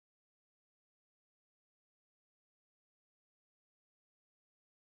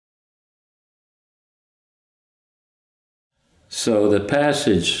So the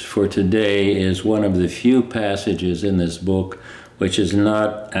passage for today is one of the few passages in this book which is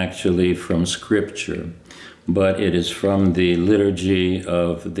not actually from Scripture, but it is from the liturgy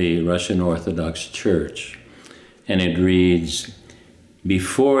of the Russian Orthodox Church. And it reads,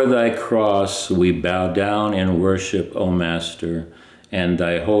 "Before thy cross we bow down in worship, O Master, and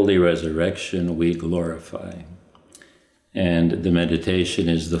thy holy resurrection we glorify." And the meditation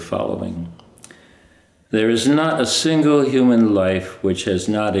is the following. There is not a single human life which has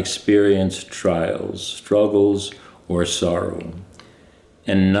not experienced trials, struggles, or sorrow.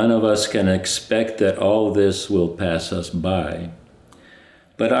 And none of us can expect that all this will pass us by.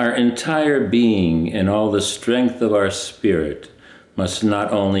 But our entire being and all the strength of our spirit must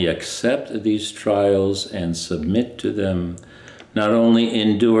not only accept these trials and submit to them, not only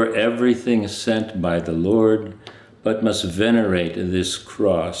endure everything sent by the Lord, but must venerate this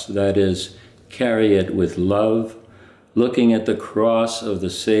cross, that is, carry it with love, looking at the cross of the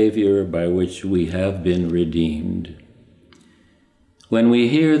Savior by which we have been redeemed. When we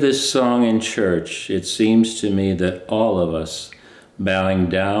hear this song in church, it seems to me that all of us, bowing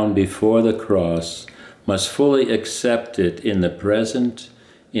down before the cross, must fully accept it in the present,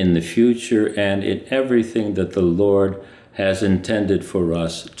 in the future, and in everything that the Lord has intended for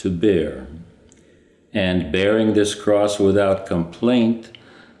us to bear. And bearing this cross without complaint,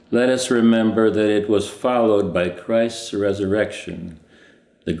 let us remember that it was followed by Christ's resurrection,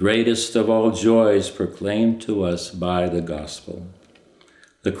 the greatest of all joys proclaimed to us by the gospel.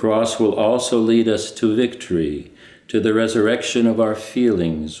 The cross will also lead us to victory, to the resurrection of our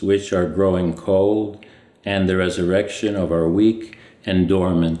feelings, which are growing cold, and the resurrection of our weak and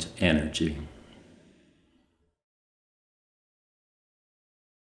dormant energy.